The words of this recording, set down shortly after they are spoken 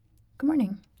Good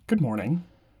morning. Good morning.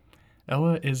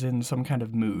 Ella is in some kind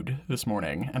of mood this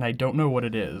morning, and I don't know what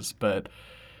it is, but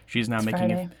she's now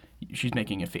she's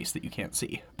making a face that you can't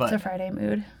see. But It's a Friday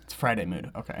mood. it's Friday mood.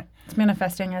 Okay. It's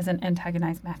manifesting as an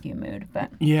antagonized Matthew mood,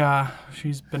 but Yeah,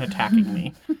 she's been attacking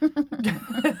me.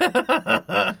 it's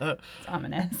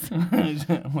ominous.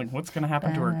 I'm like, what's gonna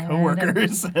happen to her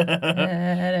coworkers? Look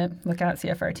out,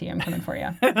 CFRT, I'm coming for you.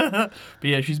 But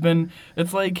yeah,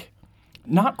 it's like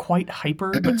not quite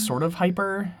hyper, but sort of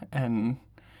hyper, and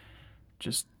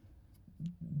just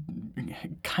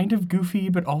kind of goofy,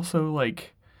 but also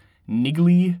like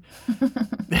niggly.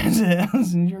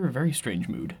 You're a very strange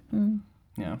mood.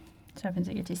 Yeah. So happens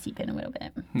I get to sleep in a little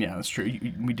bit. Yeah, that's true.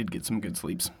 We did get some good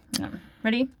sleeps.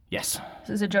 Ready? Yes.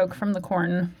 This is a joke from the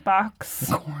corn box.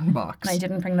 The corn box. And I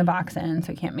didn't bring the box in,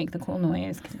 so I can't make the cool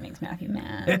noise because it makes Matthew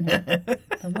mad.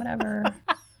 But whatever.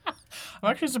 I'm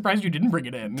actually surprised you didn't bring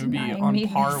it in. It would be Denying on me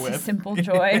par this with simple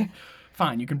joy.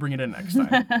 Fine, you can bring it in next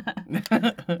time.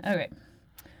 Okay.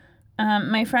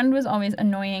 My friend was always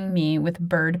annoying me with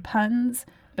bird puns,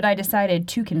 but I decided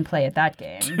two can play at that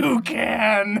game.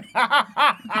 Toucan!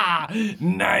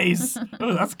 Nice.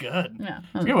 Oh, that's good. Yeah.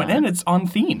 It's a good one. And it's on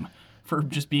theme for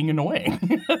just being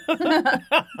annoying.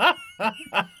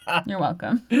 You're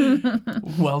welcome.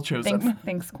 Well chosen.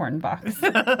 Thanks, corn box.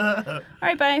 All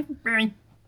right, bye. Bye.